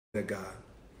to God.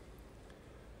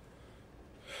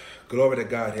 Glory to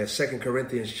God here. 2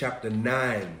 Corinthians chapter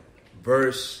 9,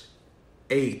 verse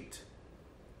 8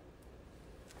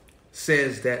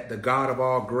 says that the God of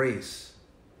all grace,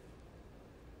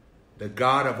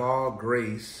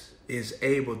 is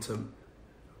able to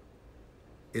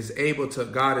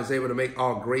make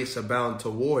all grace abound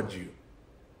toward you,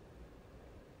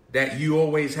 that you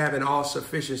always have an all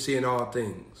sufficiency in all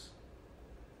things,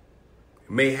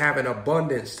 may have an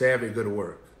abundance to every good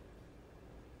work.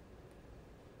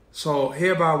 So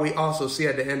hereby we also see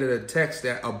at the end of the text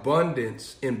that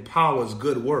abundance empowers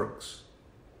good works.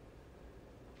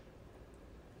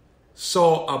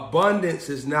 So abundance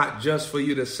is not just for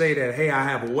you to say that, hey, I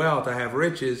have wealth, I have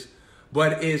riches,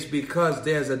 but it's because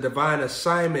there's a divine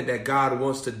assignment that God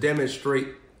wants to demonstrate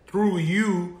through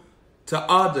you to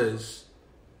others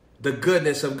the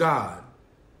goodness of God.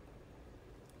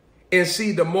 And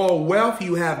see, the more wealth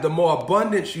you have, the more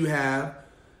abundance you have,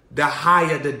 the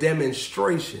higher the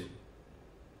demonstration.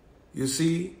 You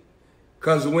see?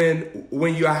 Because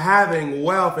when you're having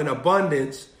wealth and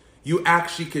abundance, you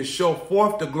actually can show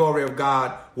forth the glory of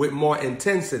God with more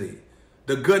intensity.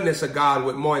 The goodness of God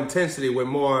with more intensity, with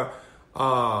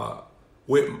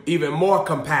even more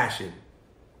compassion.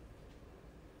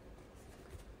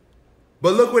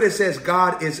 But look what it says,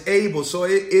 God is able. So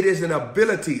it is an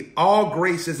ability. All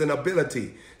grace is an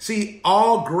ability. See,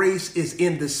 all grace is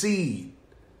in the seed.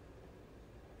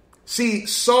 See,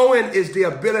 sowing is the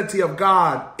ability of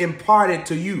God imparted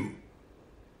to you.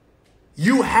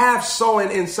 You have sowing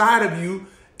inside of you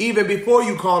even before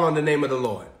you call on the name of the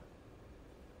Lord.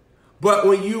 But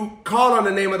when you call on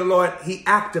the name of the Lord, he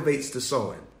activates the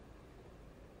sowing.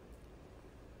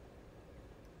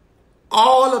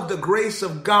 All of the grace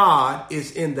of God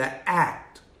is in the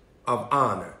act of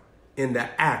honor, in the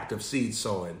act of seed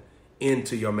sowing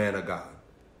into your man of God.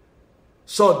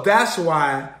 So that's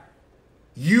why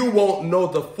you won't know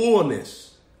the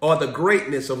fullness or the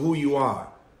greatness of who you are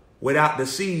without the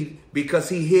seed, because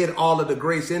he hid all of the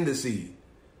grace in the seed.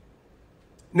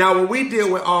 Now, when we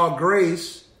deal with all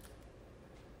grace,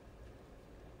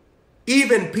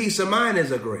 even peace of mind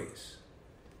is a grace.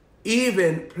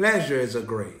 Even pleasure is a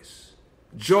grace.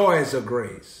 Joy is a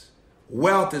grace.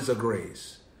 Wealth is a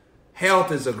grace.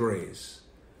 Health is a grace.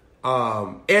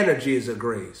 Energy is a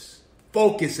grace.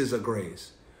 Focus is a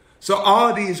grace. So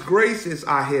all these graces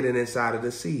are hidden inside of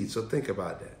the seed. So think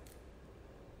about that.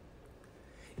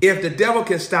 If the devil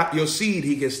can stop your seed,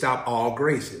 he can stop all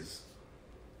graces.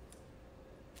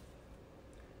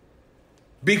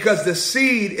 Because the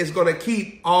seed is going to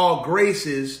keep all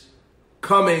graces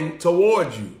coming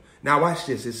towards you. Now watch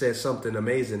this. It says something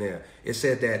amazing there. It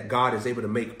said that God is able to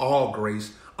make all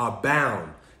grace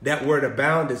abound. That word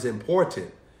abound is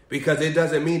important because it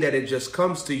doesn't mean that it just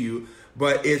comes to you,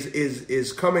 but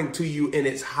is coming to you in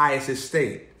its highest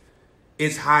estate,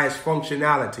 its highest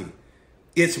functionality.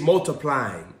 It's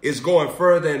multiplying. It's going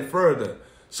further and further.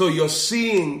 So you're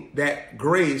seeing that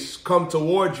grace come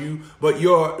towards you, but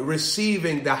you're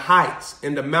receiving the heights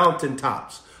and the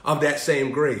mountaintops of that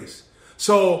same grace.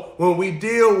 So when we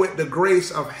deal with the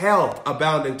grace of health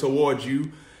abounding towards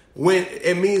you, when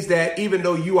it means that even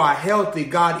though you are healthy,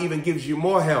 God even gives you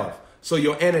more health. So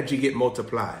your energy get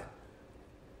multiplied.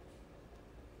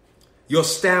 Your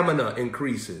stamina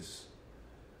increases.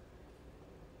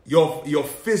 Your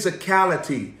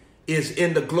physicality is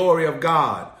in the glory of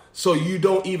God. So you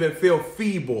don't even feel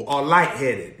feeble or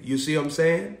lightheaded. You see what I'm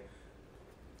saying?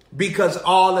 Because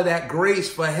all of that grace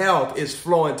for health is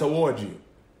flowing towards you.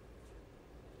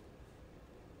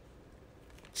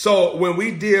 So when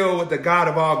we deal with the God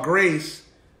of all grace,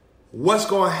 what's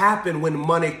going to happen when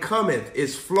money cometh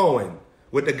is flowing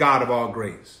with the God of all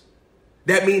grace.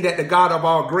 That means that the God of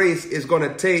all grace is going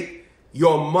to take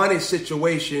your money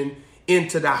situation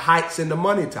into the heights and the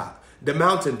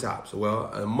mountaintops.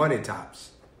 Money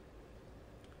tops.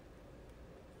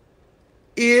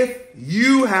 If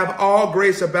you have all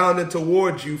grace abounding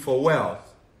towards you for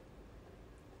wealth,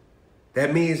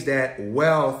 that means that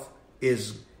wealth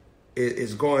is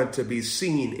going to be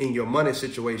seen in your money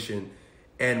situation,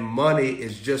 and money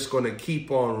is just going to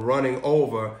keep on running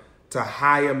over to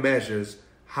higher measures,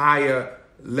 higher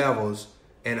levels,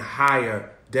 and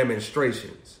higher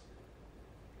demonstrations.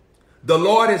 The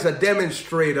Lord is a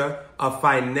demonstrator of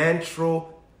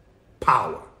financial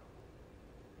power,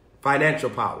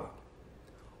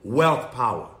 wealth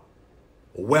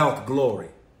glory.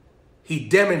 He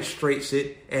demonstrates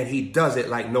it, and he does it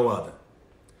like no other.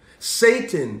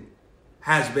 Satan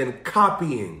has been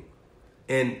copying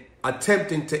and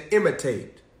attempting to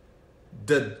imitate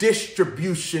the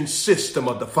distribution system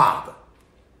of the Father.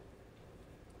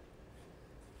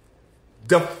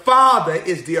 The Father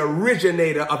is the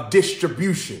originator of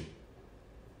distribution.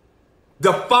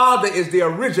 The Father is the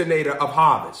originator of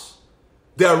harvest,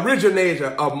 the originator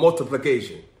of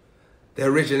multiplication, the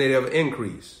originator of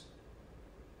increase.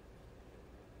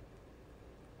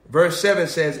 Verse 7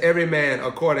 says, every man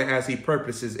according as he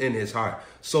purposes in his heart,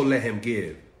 so let him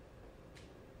give.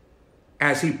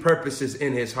 As he purposes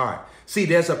in his heart. See,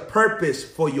 there's a purpose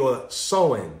for your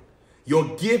sowing.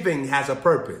 Your giving has a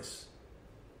purpose.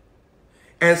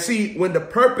 And see, when the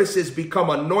purposes become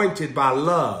anointed by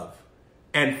love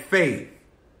and faith,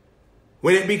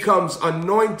 when it becomes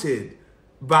anointed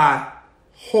by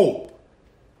hope,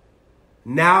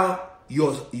 now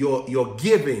your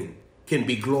giving can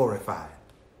be glorified.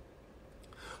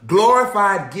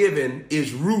 Glorified giving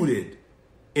is rooted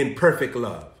in perfect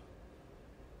love.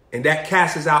 And that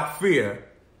casts out fear,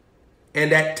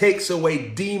 and that takes away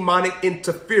demonic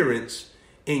interference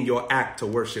in your act to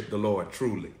worship the Lord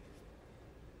truly.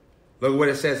 Look what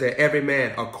it says here. Every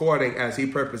man according as he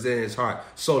purposes in his heart,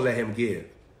 so let him give.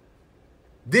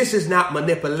 This is not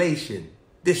manipulation.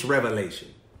 This revelation.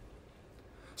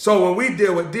 So when we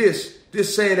deal with this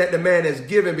saying that the man is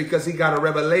giving because he got a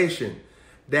revelation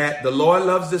that the Lord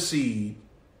loves the seed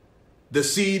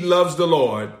loves the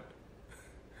Lord,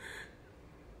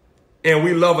 and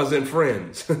we lovers and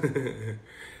friends.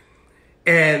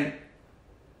 And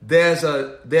there's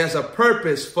a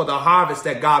purpose for the harvest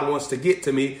that God wants to get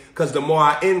to me, because the more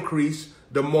I increase,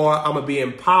 the more I'm going to be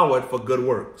empowered for good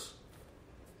works.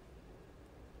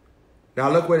 Now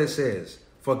look what it says.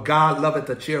 For God loveth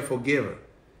a cheerful giver.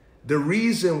 The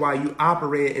reason why you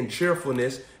operate in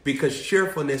cheerfulness, because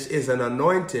cheerfulness is an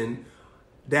anointing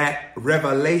that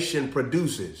revelation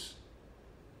produces.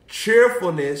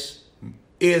 Cheerfulness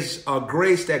is a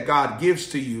grace that God gives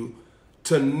to you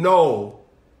to know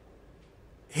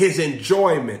his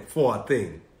enjoyment for a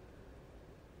thing.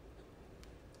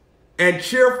 And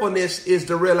cheerfulness is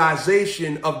the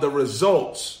realization of the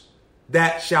results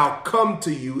that shall come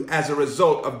to you as a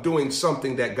result of doing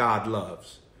something that God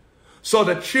loves. So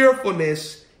the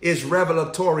cheerfulness is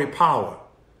revelatory power.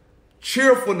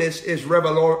 Cheerfulness is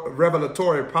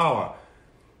revelatory power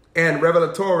and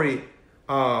revelatory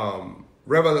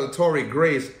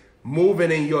grace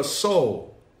moving in your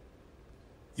soul.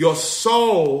 Your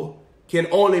soul can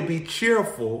only be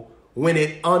cheerful when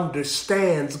it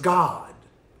understands God,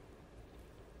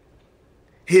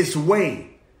 his way,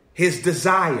 his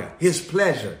desire, his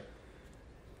pleasure.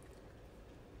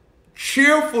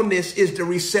 Cheerfulness is the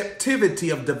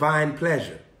receptivity of divine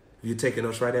pleasure. If you're taking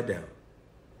notes, write that down.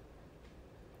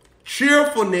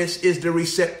 Cheerfulness is the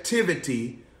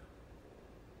receptivity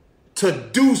to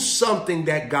do something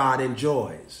that God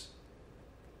enjoys.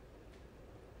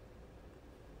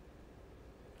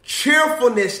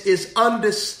 Cheerfulness is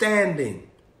understanding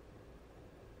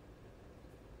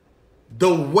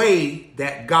the way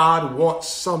that God wants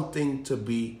something to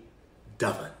be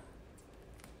done.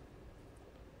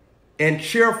 And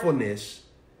cheerfulness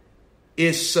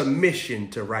is submission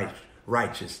to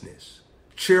righteousness.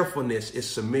 Cheerfulness is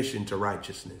submission to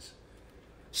righteousness.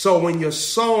 So when you're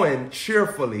sowing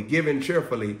cheerfully, giving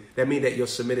cheerfully, that means that you're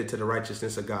submitted to the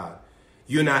righteousness of God.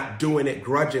 You're not doing it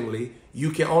grudgingly.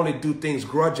 You can only do things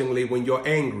grudgingly when you're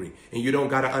angry and you don't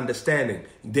got an understanding.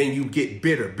 Then you get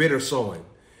bitter sowing.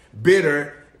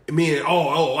 Bitter meaning,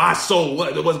 I sow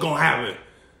what's going to happen.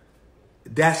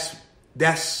 That's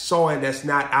sowing that's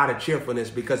not out of cheerfulness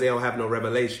because they don't have no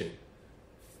revelation.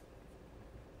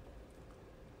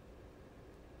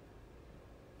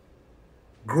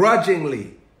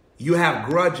 Grudgingly, you have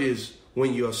grudges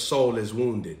when your soul is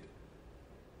wounded.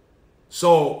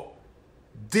 So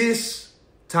this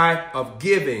type of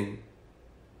giving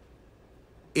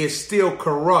is still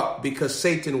corrupt because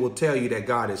Satan will tell you that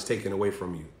God is taken away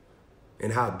from you.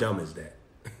 And how dumb is that?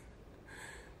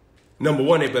 Number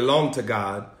one, it belonged to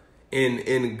God.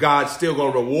 And God's still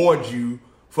going to reward you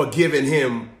for giving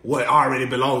him what already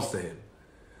belongs to him.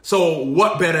 So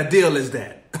what better deal is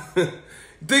that?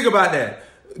 Think about that.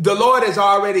 The Lord has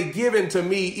already given to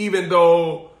me, even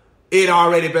though it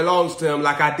already belongs to him,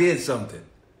 like I did something.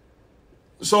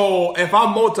 So if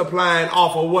I'm multiplying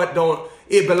off of what don't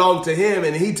it belong to him,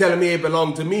 and he telling me it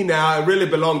belonged to me now, it really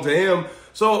belonged to him.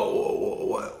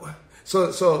 So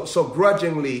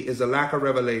grudgingly is a lack of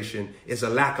revelation, is a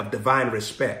lack of divine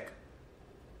respect.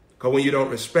 Because when you don't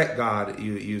respect God,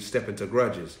 you step into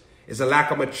grudges. It's a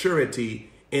lack of maturity,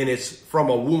 and it's from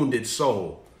a wounded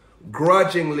soul.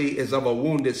 Grudgingly is of a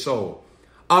wounded soul.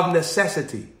 Of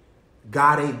necessity,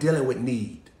 God ain't dealing with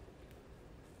need.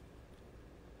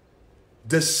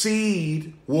 The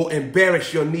seed will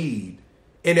embarrass your need,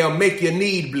 and it'll make your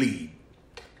need bleed.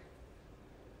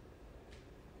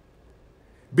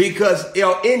 because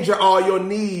it'll injure all your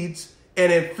needs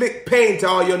and inflict pain to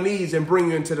all your needs and bring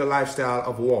you into the lifestyle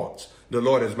of wants. The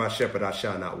Lord is my shepherd, I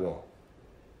shall not want.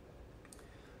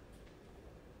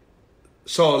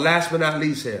 So last but not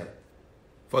least here,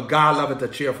 for God loveth a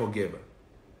cheerful giver.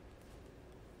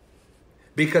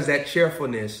 Because that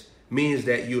cheerfulness means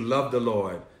that you love the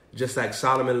Lord, just like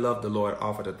Solomon loved the Lord,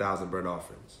 offered 1,000 burnt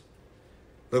offerings.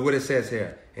 Look what it says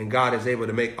here. And God is able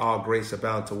to make all grace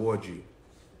abound toward you.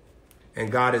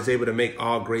 And God is able to make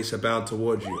all grace abound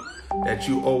toward you, that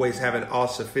you always having all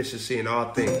sufficiency in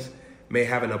all things, may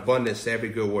have an abundance to every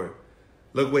good work.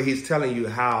 Look what he's telling you,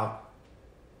 how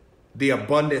the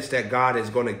abundance that God is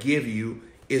going to give you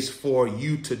is for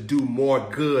you to do more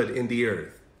good in the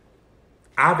earth.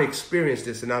 I've experienced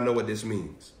this and I know what this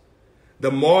means.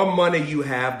 The more money you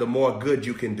have, the more good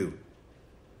you can do.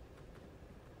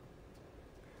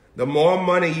 The more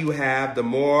money you have, the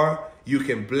more you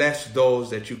can bless those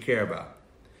that you care about.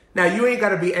 Now, you ain't got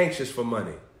to be anxious for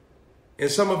money.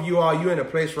 And some of you are, you're in a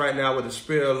place right now where the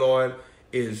Spirit of the Lord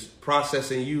is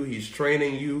processing you. He's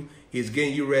training you. He's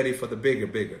getting you ready for the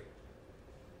bigger.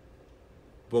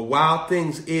 But while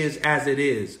things is as it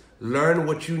is, learn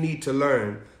what you need to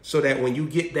learn so that when you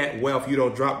get that wealth, you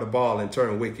don't drop the ball and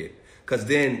turn wicked. Because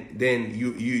then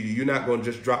you're not going to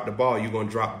just drop the ball, you're going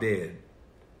to drop dead.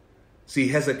 See,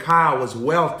 Hezekiah was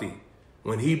wealthy.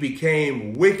 When he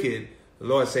became wicked, the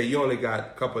Lord said, you only got a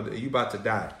couple, you about to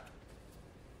die.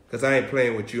 Because I ain't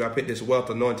playing with you. I put this wealth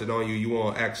anointed on you. You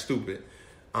won't act stupid.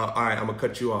 All right, I'm going to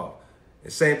cut you off.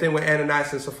 The same thing with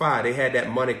Ananias and Sapphira. They had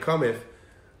that money cometh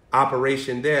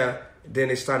operation there. Then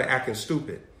they started acting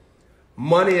stupid.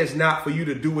 Money is not for you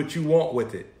to do what you want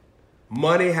with it.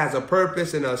 Money has a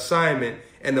purpose and an assignment.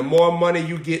 And the more money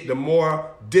you get, the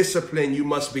more disciplined you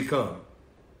must become.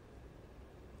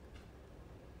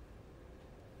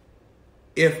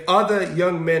 If other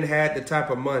young men had the type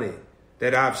of money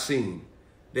that I've seen,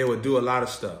 they would do a lot of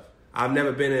stuff. I've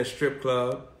never been in a strip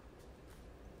club.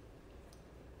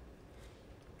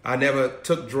 I never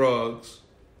took drugs.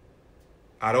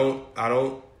 I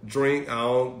don't drink. I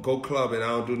don't go clubbing. I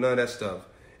don't do none of that stuff.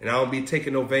 And I don't be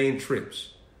taking no vain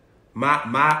trips. My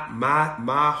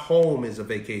home is a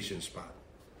vacation spot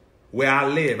where I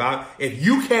live. If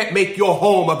you can't make your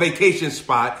home a vacation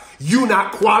spot, you're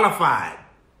not qualified.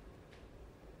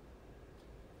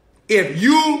 If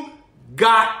you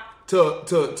got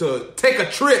to take a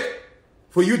trip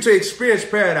for you to experience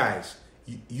paradise,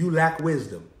 you lack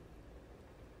wisdom.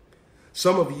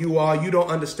 Some of you don't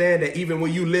understand that even where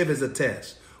you live is a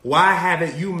test. Why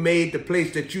haven't you made the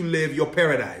place that you live your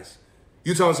paradise?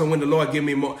 You telling someone, when the Lord give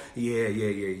me more. Yeah.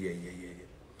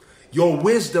 Your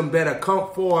wisdom better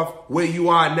come forth where you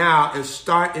are now and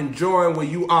start enjoying where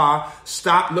you are.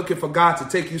 Stop looking for God to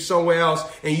take you somewhere else,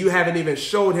 and you haven't even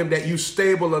showed him that you're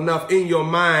stable enough in your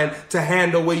mind to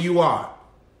handle where you are.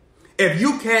 If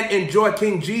you can't enjoy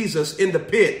King Jesus in the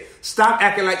pit, stop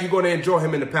acting like you're going to enjoy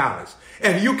him in the palace.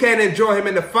 If you can't enjoy him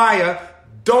in the fire,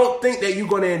 don't think that you're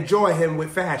going to enjoy him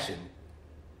with fashion,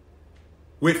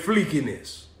 with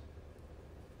fleekiness.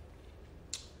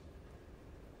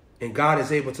 And God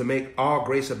is able to make all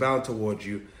grace abound towards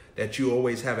you, that you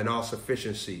always have an all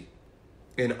sufficiency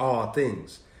in all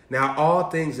things. Now,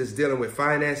 all things is dealing with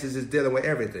finances, is dealing with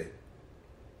everything.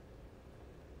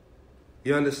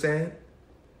 You understand?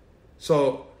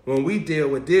 So when we deal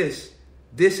with this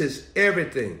is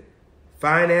everything.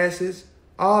 Finances,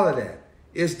 all of that.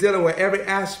 It's dealing with every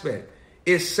aspect.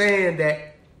 It's saying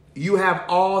that you have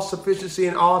all sufficiency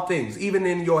in all things, even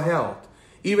in your health.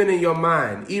 Even in your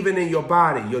mind, even in your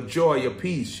body, your joy, your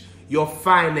peace, your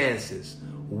finances.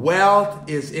 Wealth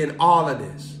is in all of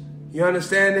this. You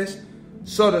understand this?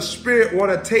 So the Spirit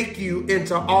want to take you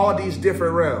into all these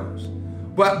different realms.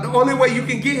 But the only way you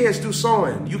can get here is through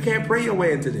sowing. You can't pray your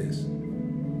way into this.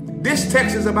 This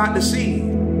text is about the seed.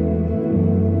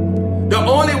 The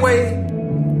only way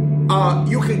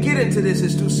you can get into this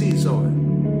is through seed sowing.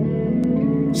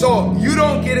 So you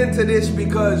don't get into this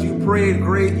because you prayed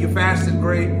great, you fasted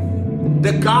great.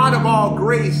 The God of all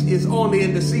grace is only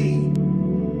in the seed.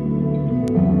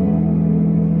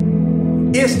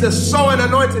 It's the sowing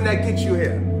anointing that gets you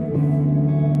here.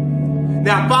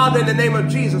 Now, Father, in the name of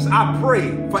Jesus, I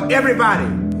pray for everybody.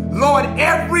 Lord,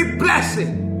 every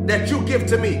blessing that you give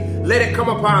to me, let it come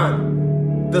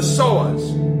upon the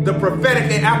sowers, the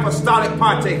prophetic and apostolic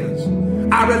partakers.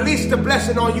 I release the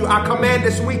blessing on you. I command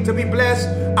this week to be blessed.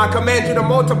 I command you to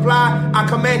multiply. I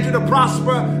command you to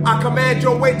prosper. I command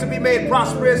your way to be made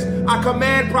prosperous. I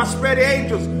command prosperity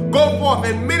angels. Go forth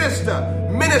and minister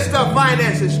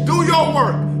finances. Do your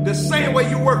work the same way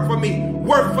you work for me.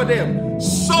 Work for them.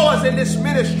 Sowers in this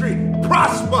ministry.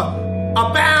 Prosper.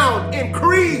 abound,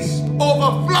 increase,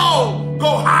 overflow,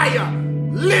 go higher,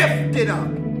 lifted up,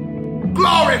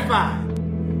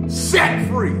 glorified, set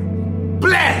free,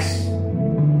 blessed.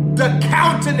 The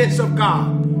countenance of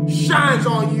God shines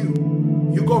on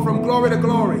you. You go from glory to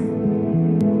glory,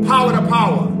 power to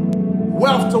power,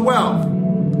 wealth to wealth,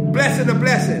 blessing to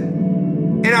blessing.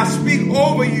 And I speak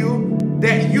over you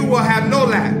that you will have no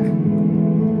lack.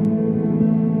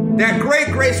 That great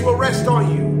grace will rest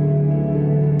on you.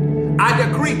 I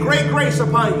decree great grace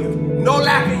upon you. No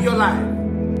lack in your life.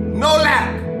 No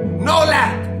lack. No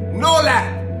lack. No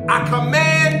lack. I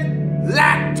command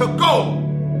lack to go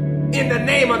in the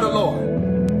name of the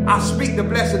Lord. I speak the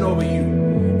blessing over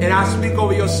you. And I speak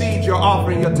over your seeds, your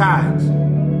offering, your tithes.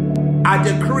 I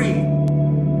decree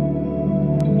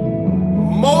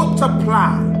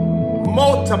multiply,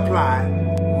 multiply,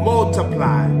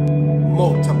 multiply,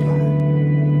 multiply.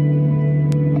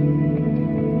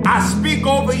 I speak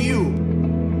over you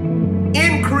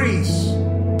increase,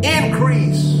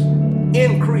 increase,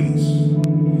 increase.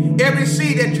 Every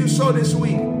seed that you sow this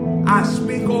week, I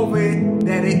speak over it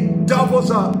that it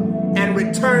doubles up and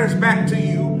returns back to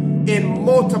you in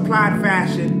multiplied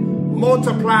fashion,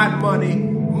 multiplied money,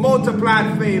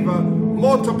 multiplied favor,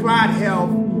 multiplied health,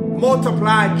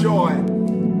 multiplied joy.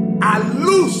 I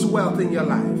loose wealth in your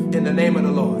life in the name of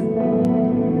the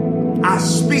Lord. I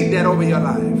speak that over your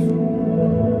life.